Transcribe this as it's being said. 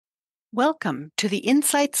Welcome to the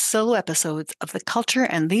Insights solo episodes of the Culture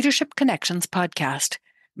and Leadership Connections podcast.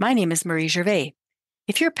 My name is Marie Gervais.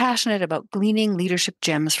 If you're passionate about gleaning leadership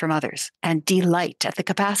gems from others and delight at the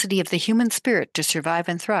capacity of the human spirit to survive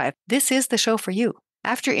and thrive, this is the show for you.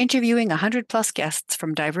 After interviewing 100 plus guests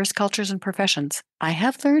from diverse cultures and professions, I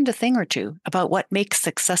have learned a thing or two about what makes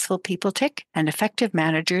successful people tick and effective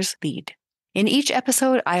managers lead. In each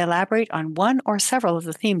episode, I elaborate on one or several of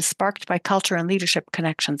the themes sparked by Culture and Leadership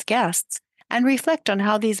Connections guests and reflect on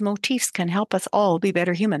how these motifs can help us all be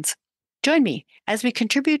better humans. Join me as we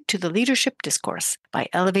contribute to the leadership discourse by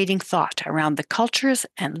elevating thought around the cultures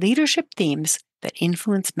and leadership themes that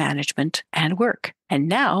influence management and work. And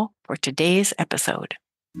now for today's episode.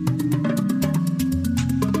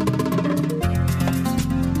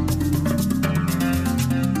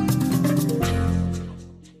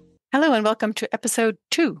 Hello and welcome to episode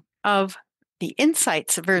 2 of the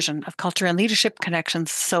Insights version of Culture and Leadership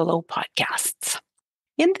Connections solo podcasts.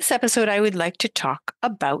 In this episode, I would like to talk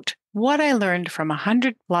about what I learned from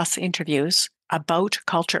 100 plus interviews about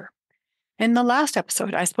culture. In the last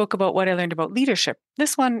episode, I spoke about what I learned about leadership.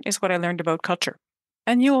 This one is what I learned about culture.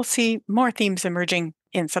 And you will see more themes emerging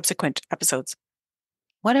in subsequent episodes.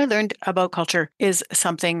 What I learned about culture is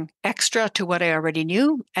something extra to what I already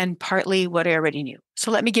knew and partly what I already knew.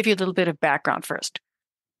 So let me give you a little bit of background first.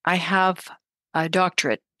 I have a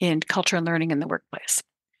doctorate in culture and learning in the workplace.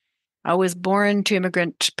 I was born to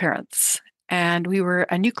immigrant parents, and we were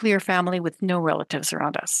a nuclear family with no relatives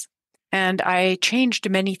around us. And I changed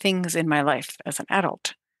many things in my life as an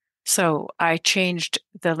adult. So I changed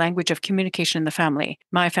the language of communication in the family.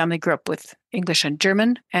 My family grew up with English and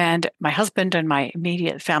German, and my husband and my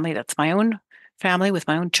immediate family, that's my own family with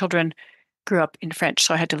my own children, grew up in French.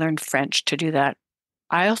 So I had to learn French to do that.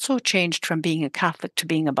 I also changed from being a Catholic to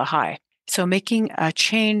being a Baha'i. So making a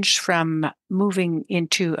change from moving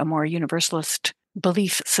into a more universalist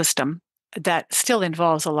belief system that still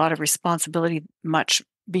involves a lot of responsibility, much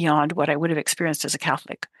beyond what I would have experienced as a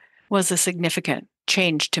Catholic, was a significant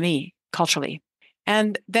change to me culturally.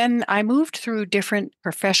 And then I moved through different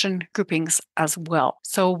profession groupings as well.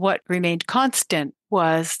 So what remained constant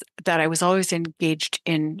was that I was always engaged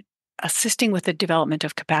in assisting with the development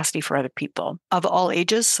of capacity for other people of all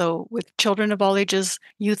ages. So with children of all ages,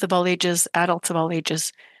 youth of all ages, adults of all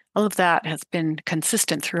ages, all of that has been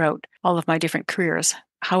consistent throughout all of my different careers.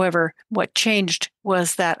 However, what changed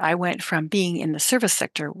was that I went from being in the service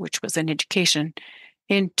sector, which was in education,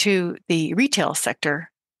 into the retail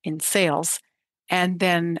sector in sales. And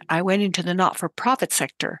then I went into the not-for-profit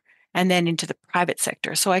sector and then into the private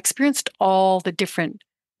sector. So I experienced all the different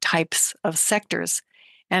types of sectors.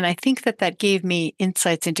 And I think that that gave me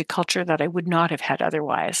insights into culture that I would not have had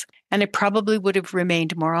otherwise. And it probably would have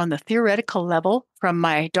remained more on the theoretical level from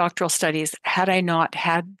my doctoral studies had I not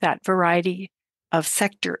had that variety of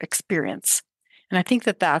sector experience. And I think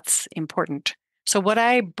that that's important. So what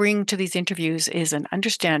I bring to these interviews is an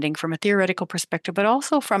understanding from a theoretical perspective, but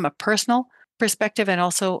also from a personal perspective and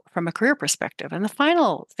also from a career perspective. And the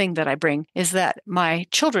final thing that I bring is that my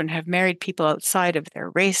children have married people outside of their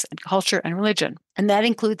race and culture and religion. And that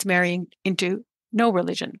includes marrying into no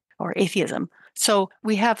religion or atheism. So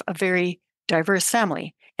we have a very diverse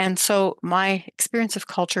family. And so my experience of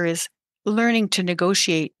culture is learning to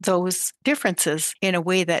negotiate those differences in a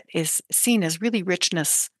way that is seen as really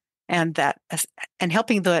richness and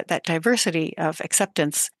helping that diversity of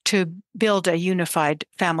acceptance to build a unified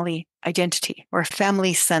family identity or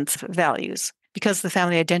family sense of values, because the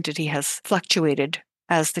family identity has fluctuated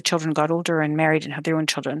as the children got older and married and had their own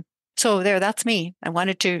children. So that's me. I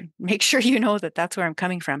wanted to make sure you know that that's where I'm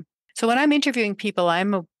coming from. So when I'm interviewing people,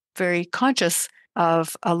 I'm very conscious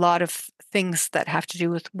of a lot of things that have to do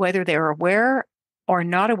with whether they're aware or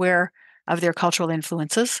not aware of their cultural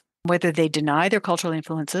influences, whether they deny their cultural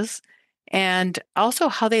influences, and also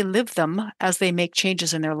how they live them as they make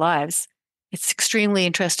changes in their lives. It's extremely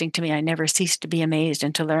interesting to me. I never cease to be amazed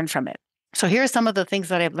and to learn from it. So here are some of the things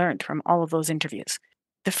that I've learned from all of those interviews.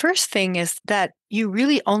 The first thing is that you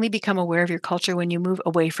really only become aware of your culture when you move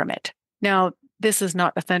away from it. Now, this is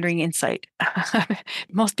not a thundering insight.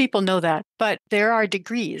 Most people know that, but there are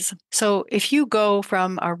degrees. So if you go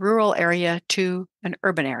from a rural area to an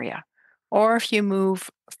urban area, or if you move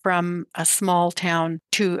from a small town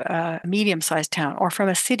to a medium-sized town, or from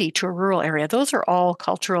a city to a rural area, those are all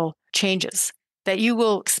cultural changes that you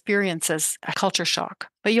will experience as a culture shock.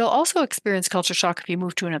 But you'll also experience culture shock if you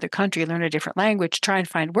move to another country, learn a different language, try and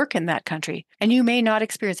find work in that country. And you may not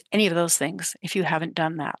experience any of those things if you haven't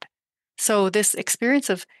done that. So this experience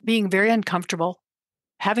of being very uncomfortable,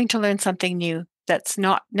 having to learn something new, that's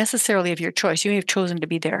not necessarily of your choice. You may have chosen to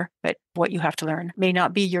be there, but what you have to learn may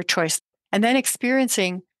not be your choice. And then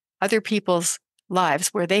experiencing other people's lives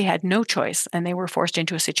where they had no choice and they were forced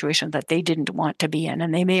into a situation that they didn't want to be in,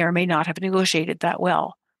 and they may or may not have negotiated that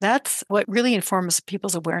well. That's what really informs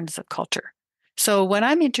people's awareness of culture. So when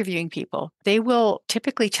I'm interviewing people, they will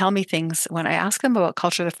typically tell me things. When I ask them about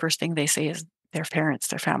culture, the first thing they say is their parents,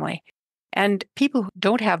 their family. And people who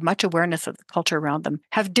don't have much awareness of the culture around them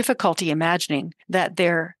have difficulty imagining that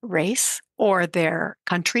their race or their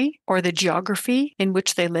country or the geography in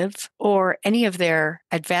which they live or any of their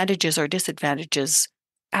advantages or disadvantages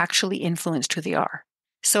actually influenced who they are.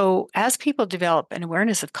 So as people develop an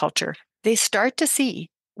awareness of culture, they start to see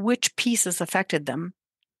which pieces affected them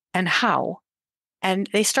and how, and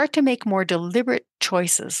they start to make more deliberate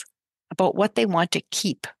choices about what they want to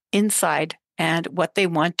keep inside and what they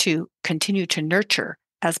want to continue to nurture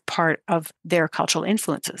as part of their cultural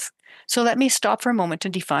influences. So let me stop for a moment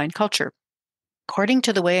and define culture. According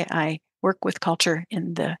to the way I work with culture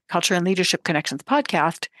in the Culture and Leadership Connections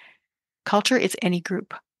podcast, culture is any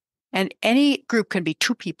group. And any group can be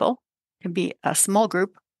two people, can be a small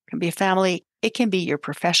group, can be a family. It can be your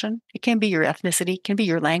profession. It can be your ethnicity. It can be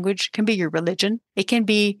your language. It can be your religion. It can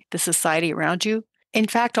be the society around you. In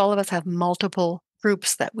fact, all of us have multiple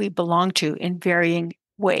groups that we belong to in varying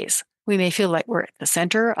ways. We may feel like we're at the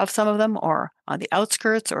center of some of them or on the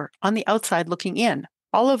outskirts or on the outside looking in.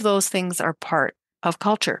 All of those things are part of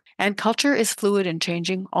culture. And culture is fluid and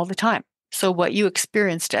changing all the time. So what you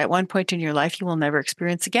experienced at one point in your life, you will never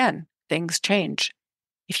experience again. Things change.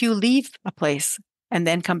 If you leave a place and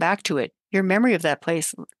then come back to it, your memory of that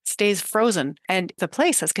place stays frozen, and the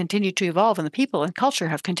place has continued to evolve, and the people and culture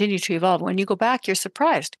have continued to evolve. When you go back, you're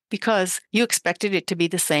surprised because you expected it to be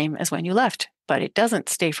the same as when you left, but it doesn't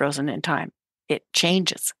stay frozen in time. It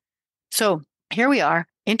changes. So here we are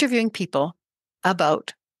interviewing people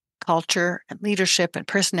about culture and leadership and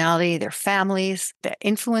personality, their families, the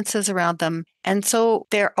influences around them. And so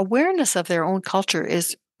their awareness of their own culture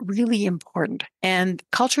is really important. And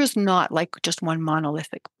culture is not like just one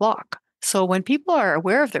monolithic block. So when people are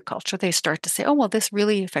aware of their culture, they start to say, oh, well, this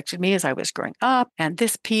really affected me as I was growing up. And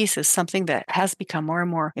this piece is something that has become more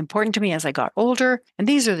and more important to me as I got older. And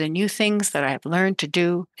these are the new things that I have learned to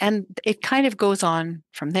do. And it kind of goes on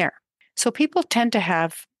from there. So people tend to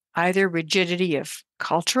have either rigidity of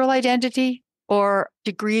cultural identity or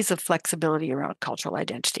degrees of flexibility around cultural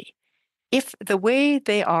identity. If the way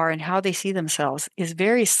they are and how they see themselves is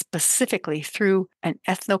very specifically through an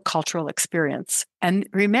ethnocultural experience, and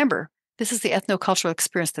remember, this is the ethnocultural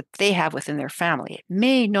experience that they have within their family. It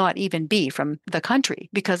may not even be from the country,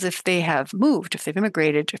 because if they have moved, if they've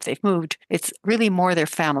immigrated, if they've moved, it's really more their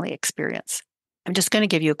family experience. I'm just going to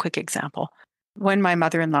give you a quick example. When my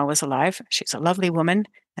mother-in-law was alive, she's a lovely woman,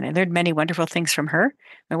 and I learned many wonderful things from her.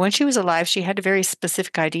 But when she was alive, she had a very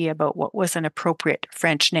specific idea about what was an appropriate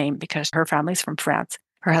French name because her family's from France.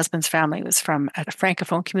 Her husband's family was from a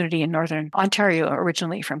Francophone community in Northern Ontario,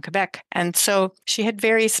 originally from Quebec. And so she had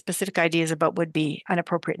very specific ideas about what would be an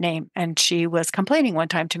appropriate name. And she was complaining one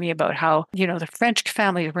time to me about how, the French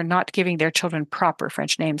families were not giving their children proper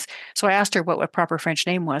French names. So I asked her what a proper French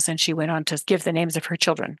name was, and she went on to give the names of her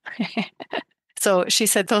children. So she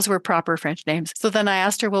said those were proper French names. So then I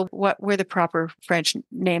asked her, well, what were the proper French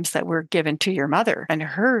names that were given to your mother and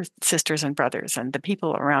her sisters and brothers and the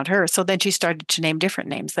people around her? So then she started to name different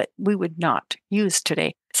names that we would not use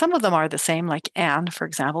today. Some of them are the same, like Anne, for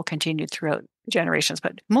example, continued throughout generations,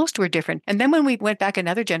 but most were different. And then when we went back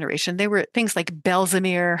another generation, they were things like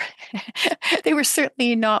Belzamir. They were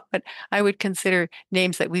certainly not what I would consider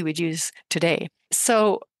names that we would use today.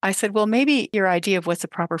 So I said, well, maybe your idea of what's a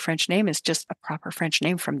proper French name is just a proper French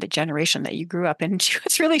name from the generation that you grew up in. And she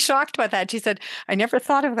was really shocked by that. She said, I never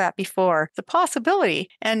thought of that before. It's a possibility.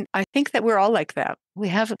 And I think that we're all like that. We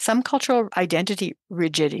have some cultural identity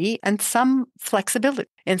rigidity and some flexibility.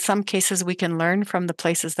 In some cases, we can learn from the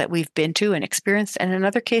places that we've been to and experienced. And in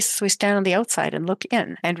other cases, we stand on the outside and look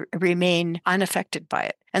in and remain unaffected by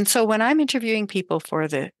it. And so when I'm interviewing people for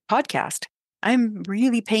the podcast, I'm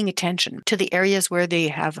really paying attention to the areas where they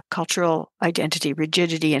have cultural identity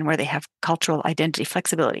rigidity and where they have cultural identity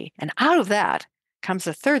flexibility. And out of that comes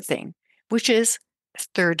the third thing, which is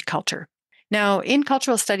third culture. Now, in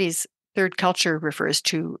cultural studies, third culture refers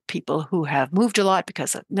to people who have moved a lot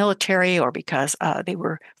because of military or because they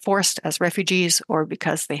were forced as refugees or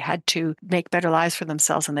because they had to make better lives for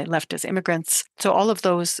themselves and they left as immigrants. So all of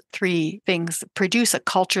those three things produce a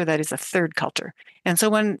culture that is a third culture. And so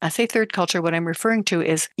when I say third culture, what I'm referring to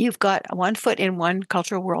is you've got one foot in one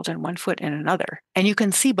cultural world and one foot in another, and you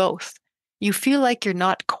can see both. You feel like you're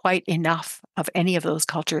not quite enough of any of those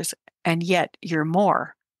cultures and yet you're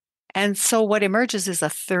more. And so what emerges is a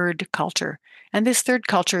third culture. And this third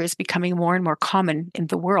culture is becoming more and more common in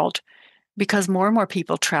the world because more and more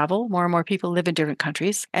people travel, more and more people live in different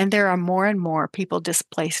countries, and there are more and more people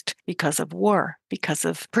displaced because of war, because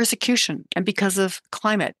of persecution, and because of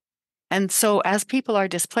climate. And so as people are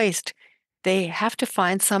displaced, they have to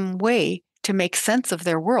find some way to make sense of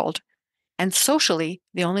their world. And socially,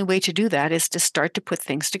 the only way to do that is to start to put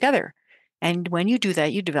things together. And when you do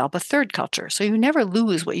that, you develop a third culture. So you never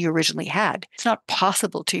lose what you originally had. It's not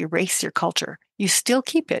possible to erase your culture. You still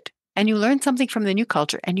keep it and you learn something from the new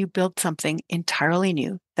culture and you build something entirely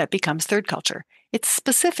new that becomes third culture. It's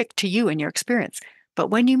specific to you and your experience. But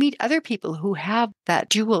when you meet other people who have that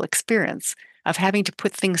dual experience of having to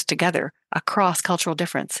put things together across cultural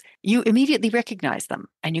difference, you immediately recognize them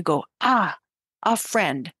and you go, ah, a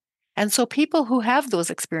friend. And so people who have those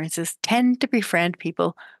experiences tend to befriend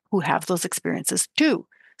people who have those experiences too.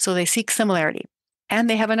 So they seek similarity. And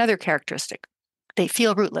they have another characteristic. They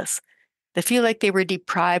feel rootless. They feel like they were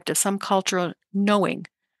deprived of some cultural knowing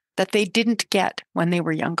that they didn't get when they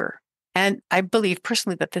were younger. And I believe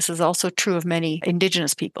personally that this is also true of many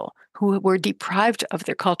Indigenous people who were deprived of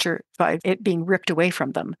their culture by it being ripped away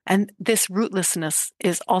from them. And this rootlessness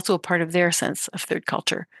is also a part of their sense of third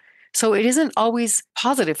culture. So it isn't always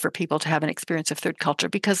positive for people to have an experience of third culture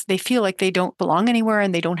because they feel like they don't belong anywhere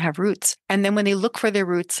and they don't have roots. And then when they look for their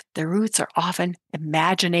roots are often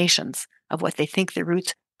imaginations of what they think their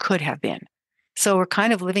roots could have been. So we're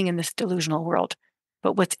kind of living in this delusional world.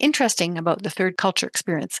 But what's interesting about the third culture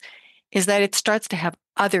experience is that it starts to have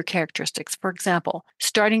other characteristics. For example,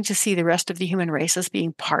 starting to see the rest of the human race as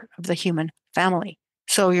being part of the human family.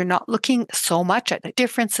 So you're not looking so much at the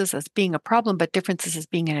differences as being a problem, but differences as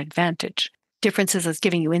being an advantage. Differences as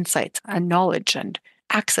giving you insights and knowledge and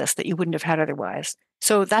access that you wouldn't have had otherwise.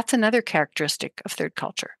 So that's another characteristic of third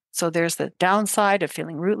culture. So there's the downside of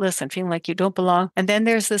feeling rootless and feeling like you don't belong. And then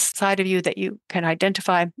there's this side of you that you can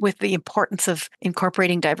identify with the importance of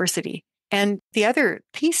incorporating diversity. And the other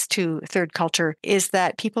piece to third culture is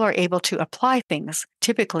that people are able to apply things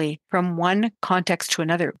typically from one context to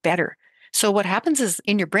another better. So what happens is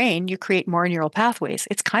in your brain, you create more neural pathways.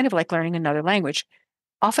 It's kind of like learning another language.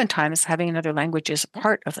 Oftentimes, having another language is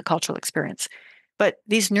part of the cultural experience. But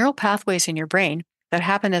these neural pathways in your brain that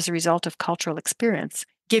happen as a result of cultural experience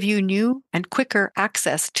give you new and quicker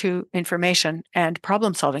access to information and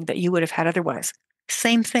problem solving that you would have had otherwise.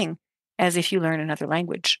 Same thing as if you learn another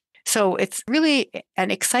language. So it's really an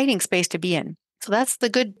exciting space to be in. So that's the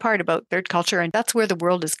good part about third culture. And that's where the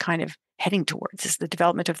world is kind of heading towards, is the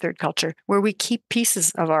development of third culture, where we keep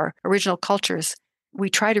pieces of our original cultures. We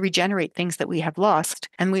try to regenerate things that we have lost.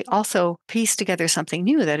 And we also piece together something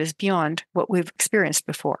new that is beyond what we've experienced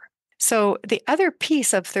before. So the other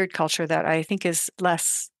piece of third culture that I think is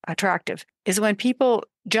less attractive is when people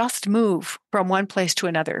just move from one place to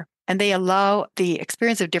another and they allow the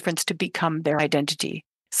experience of difference to become their identity.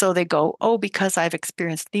 So they go, oh, because I've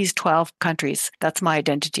experienced these 12 countries, that's my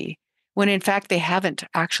identity. When in fact, they haven't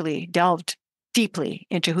actually delved deeply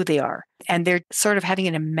into who they are. And they're sort of having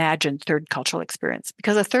an imagined third cultural experience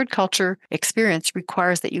because a third culture experience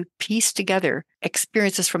requires that you piece together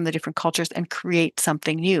experiences from the different cultures and create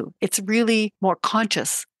something new. It's really more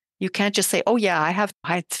conscious. You can't just say, oh, yeah, I have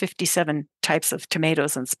 57 types of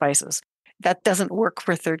tomatoes and spices. That doesn't work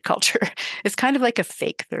for third culture. It's kind of like a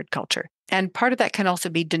fake third culture. And part of that can also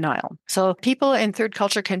be denial. So people in third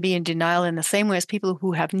culture can be in denial in the same way as people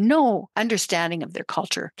who have no understanding of their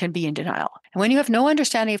culture can be in denial. And when you have no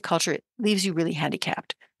understanding of culture, it leaves you really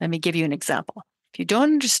handicapped. Let me give you an example. If you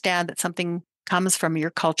don't understand that something comes from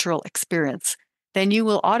your cultural experience, then you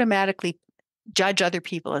will automatically judge other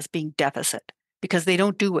people as being deficit because they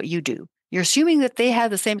don't do what you do. You're assuming that they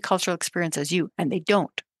have the same cultural experience as you, and they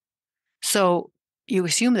don't. So you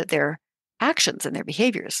assume that their actions and their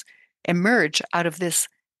behaviors emerge out of this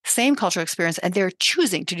same cultural experience and they're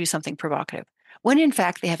choosing to do something provocative, when in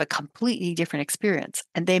fact they have a completely different experience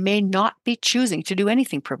and they may not be choosing to do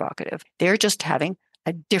anything provocative. They're just having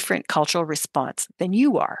a different cultural response than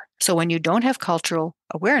you are. So when you don't have cultural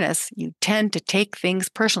awareness, you tend to take things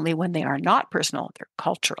personally when they are not personal, they're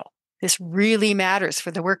cultural. This really matters for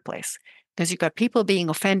the workplace because you've got people being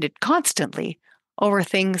offended constantly over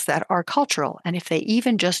things that are cultural. And if they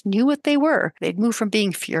even just knew what they were, they'd move from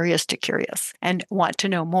being furious to curious and want to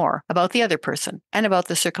know more about the other person and about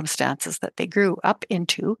the circumstances that they grew up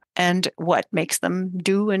into and what makes them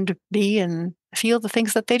do and be and feel the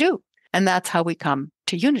things that they do. And that's how we come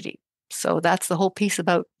to unity. So that's the whole piece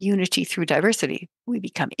about unity through diversity. We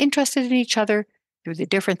become interested in each other through the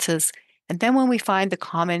differences. And then when we find the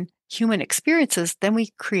common human experiences, then we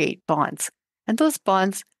create bonds. And those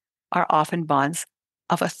bonds are often bonds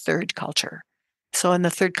of a third culture. So, in the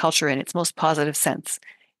third culture, in its most positive sense,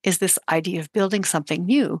 is this idea of building something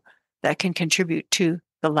new that can contribute to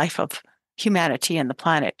the life of humanity and the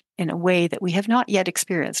planet in a way that we have not yet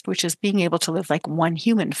experienced, which is being able to live like one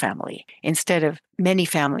human family instead of many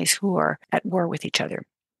families who are at war with each other.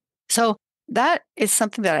 So that is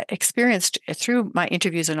something that I experienced through my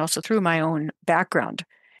interviews and also through my own background.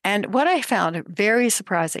 And what I found very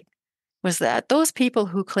surprising was that those people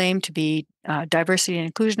who claim to be diversity and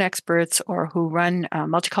inclusion experts or who run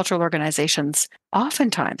multicultural organizations,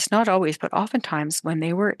 oftentimes, not always, but oftentimes when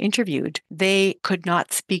they were interviewed, they could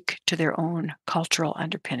not speak to their own cultural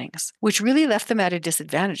underpinnings, which really left them at a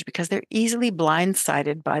disadvantage because they're easily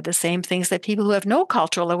blindsided by the same things that people who have no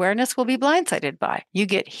cultural awareness will be blindsided by. You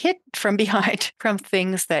get hit from behind from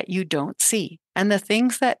things that you don't see. And the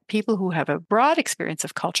things that people who have a broad experience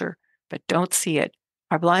of culture but don't see it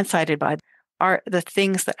are blindsided by are the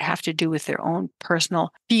things that have to do with their own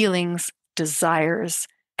personal feelings, desires,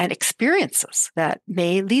 and experiences that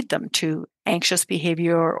may lead them to anxious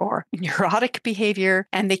behavior or neurotic behavior,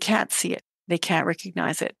 and they can't see it. They can't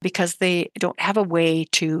recognize it because they don't have a way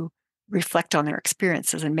to reflect on their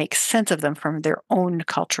experiences and make sense of them from their own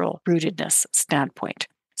cultural rootedness standpoint.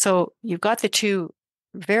 So you've got the two.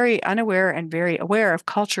 Very unaware and very aware of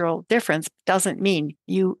cultural difference doesn't mean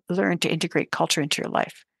you learn to integrate culture into your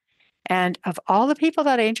life. And of all the people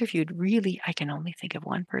that I interviewed, really, I can only think of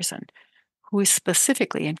one person who is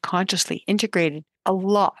specifically and consciously integrated a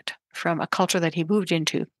lot from a culture that he moved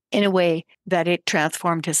into in a way that it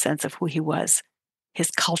transformed his sense of who he was.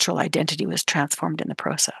 His cultural identity was transformed in the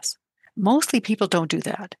process. Mostly people don't do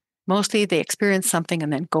that. Mostly they experience something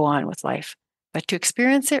and then go on with life. But to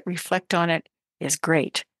experience it, reflect on it, is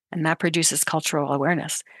great, and that produces cultural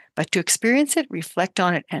awareness. But to experience it, reflect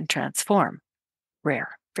on it, and transform,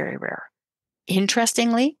 rare, very rare.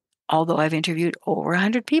 Interestingly, although I've interviewed over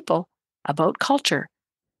 100 people about culture,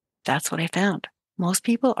 that's what I found. Most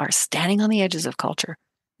people are standing on the edges of culture,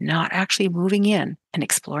 not actually moving in and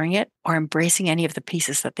exploring it or embracing any of the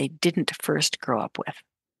pieces that they didn't first grow up with.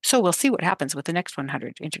 So we'll see what happens with the next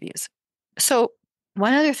 100 interviews. So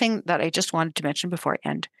one other thing that I just wanted to mention before I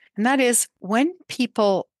end, and that is when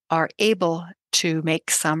people are able to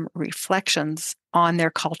make some reflections on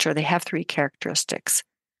their culture, they have three characteristics.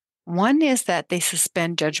 One is that they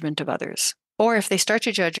suspend judgment of others. Or if they start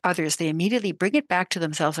to judge others, they immediately bring it back to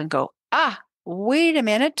themselves and go, wait a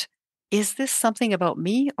minute. Is this something about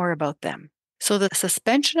me or about them? So the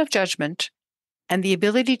suspension of judgment and the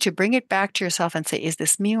ability to bring it back to yourself and say, is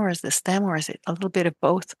this me or is this them or is it a little bit of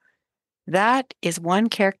both? That is one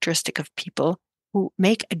characteristic of people who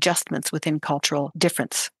make adjustments within cultural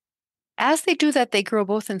difference. As they do that, they grow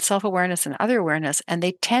both in self-awareness and other awareness, and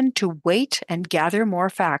they tend to wait and gather more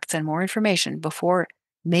facts and more information before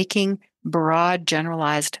making broad,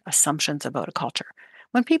 generalized assumptions about a culture.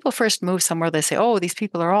 When people first move somewhere, they say, oh, these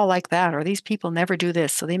people are all like that, or these people never do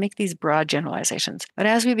this. So they make these broad generalizations. But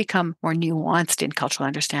as we become more nuanced in cultural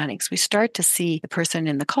understandings, we start to see the person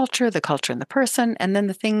in the culture in the person, and then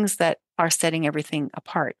the things that are setting everything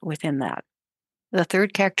apart within that. The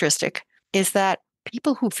third characteristic is that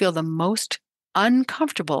people who feel the most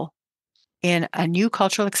uncomfortable in a new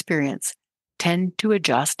cultural experience tend to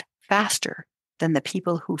adjust faster than the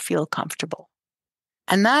people who feel comfortable.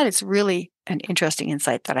 And that is really an interesting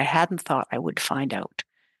insight that I hadn't thought I would find out.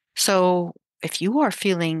 So if you are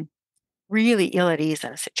feeling really ill at ease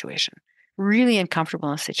in a situation, really uncomfortable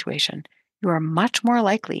in a situation, you are much more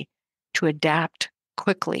likely to adapt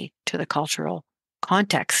quickly to the cultural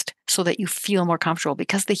context so that you feel more comfortable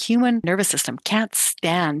because the human nervous system can't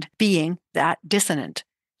stand being that dissonant,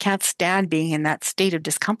 can't stand being in that state of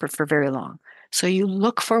discomfort for very long. So you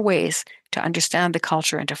look for ways to understand the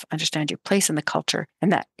culture and to understand your place in the culture.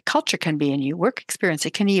 And that culture can be a new work experience.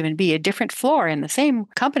 It can even be a different floor in the same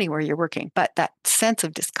company where you're working. But that sense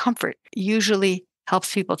of discomfort usually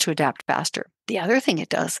helps people to adapt faster. The other thing it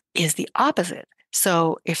does is the opposite.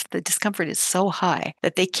 So if the discomfort is so high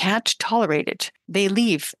that they can't tolerate it, they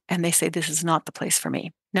leave and they say, this is not the place for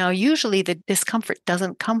me. Now, usually the discomfort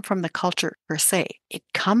doesn't come from the culture per se. It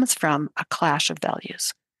comes from a clash of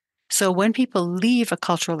values. So when people leave a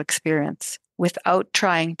cultural experience without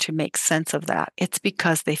trying to make sense of that, it's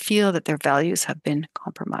because they feel that their values have been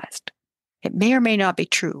compromised. It may or may not be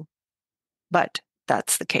true, but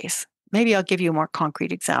that's the case. Maybe I'll give you a more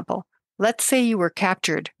concrete example. Let's say you were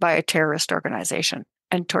captured by a terrorist organization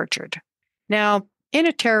and tortured. Now, in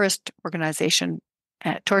a terrorist organization,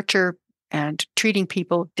 torture and treating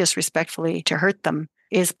people disrespectfully to hurt them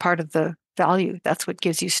is part of the value. That's what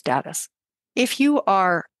gives you status. If you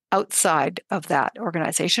are outside of that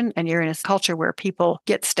organization and you're in a culture where people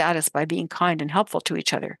get status by being kind and helpful to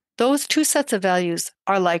each other, those two sets of values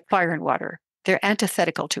are like fire and water. They're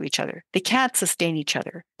antithetical to each other. They can't sustain each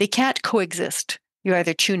other. They can't coexist. You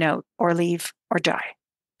either tune out or leave or die.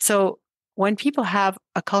 So when people have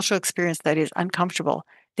a cultural experience that is uncomfortable,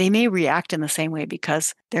 they may react in the same way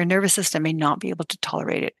because their nervous system may not be able to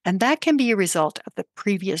tolerate it. And that can be a result of the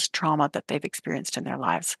previous trauma that they've experienced in their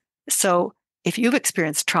lives. So if you've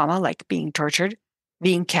experienced trauma like being tortured,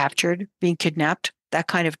 being captured, being kidnapped, that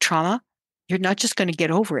kind of trauma, you're not just going to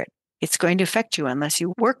get over it. It's going to affect you unless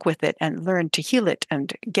you work with it and learn to heal it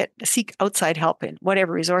and seek outside help in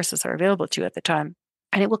whatever resources are available to you at the time.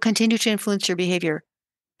 And it will continue to influence your behavior.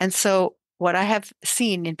 And so what I have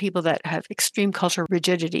seen in people that have extreme cultural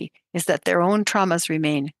rigidity is that their own traumas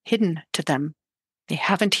remain hidden to them. They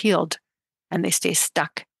haven't healed and they stay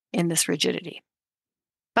stuck in this rigidity.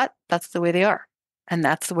 But that's the way they are. And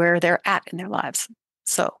that's where they're at in their lives.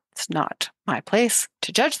 So it's not my place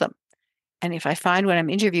to judge them. And if I find when I'm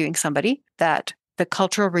interviewing somebody that the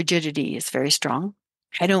cultural rigidity is very strong,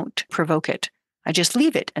 I don't provoke it. I just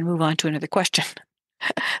leave it and move on to another question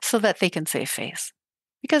so that they can save face.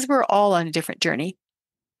 Because we're all on a different journey.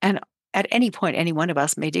 And at any point, any one of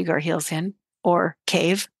us may dig our heels in or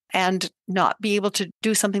cave and not be able to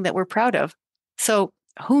do something that we're proud of. So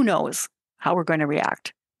who knows how we're going to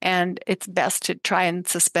react? And it's best to try and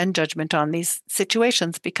suspend judgment on these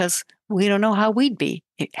situations because we don't know how we'd be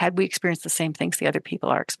had we experienced the same things the other people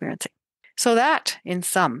are experiencing. So that, in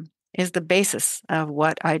sum, is the basis of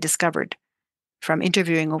what I discovered from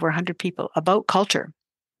interviewing over 100 people about culture.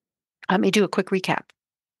 Let me do a quick recap.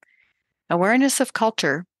 Awareness of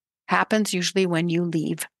culture happens usually when you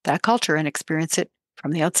leave that culture and experience it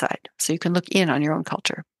from the outside. So you can look in on your own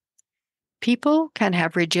culture. People can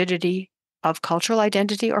have rigidity of cultural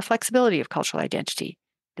identity or flexibility of cultural identity.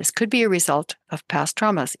 This could be a result of past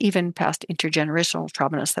traumas, even past intergenerational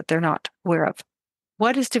traumas that they're not aware of.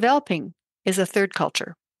 What is developing is a third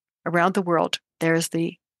culture. Around the world, there's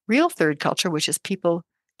the real third culture, which is people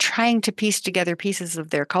trying to piece together pieces of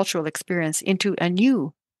their cultural experience into a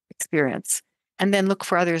new experience, and then look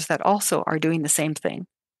for others that also are doing the same thing.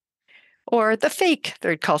 Or the fake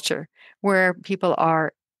third culture, where people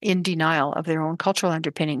are in denial of their own cultural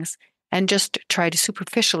underpinnings and just try to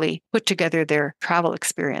superficially put together their travel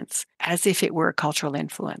experience as if it were a cultural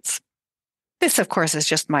influence. This, of course, is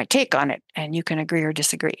just my take on it, and you can agree or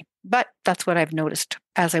disagree. But that's what I've noticed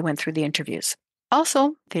as I went through the interviews.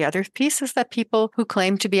 Also, the other piece is that people who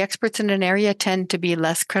claim to be experts in an area tend to be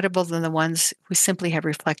less credible than the ones who simply have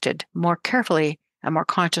reflected more carefully and more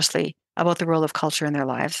consciously about the role of culture in their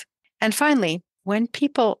lives. And finally, when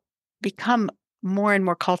people become more and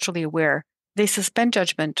more culturally aware, they suspend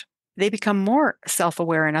judgment, they become more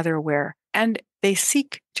self-aware and other-aware, and they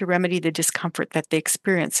seek to remedy the discomfort that they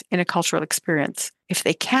experience in a cultural experience. If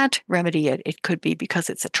they can't remedy it, it could be because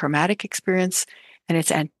it's a traumatic experience and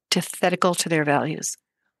it's antithetical to their values,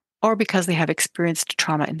 or because they have experienced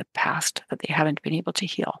trauma in the past that they haven't been able to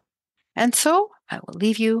heal. And so I will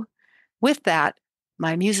leave you with that,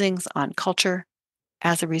 my musings on culture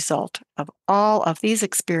as a result of all of these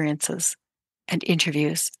experiences and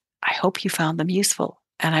interviews. I hope you found them useful,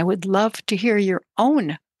 and I would love to hear your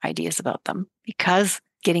own ideas about them because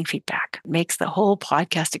getting feedback makes the whole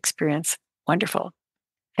podcast experience wonderful.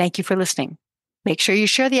 Thank you for listening. Make sure you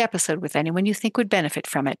share the episode with anyone you think would benefit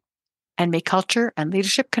from it, and may culture and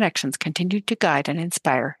leadership connections continue to guide and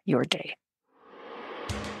inspire your day.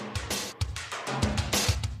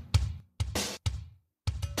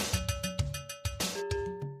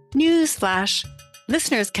 Newsflash.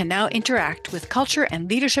 Listeners can now interact with Culture and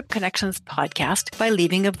Leadership Connections podcast by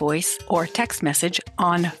leaving a voice or text message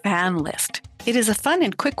on Fan List. It is a fun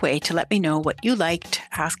and quick way to let me know what you liked,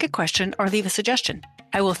 ask a question, or leave a suggestion.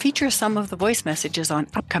 I will feature some of the voice messages on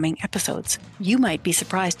upcoming episodes. You might be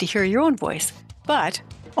surprised to hear your own voice, but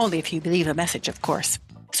only if you leave a message, of course.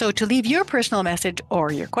 So to leave your personal message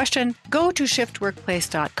or your question, go to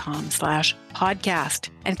shiftworkplace.com/podcast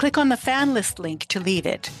and click on the fan list link to leave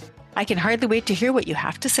it. I can hardly wait to hear what you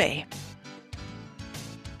have to say.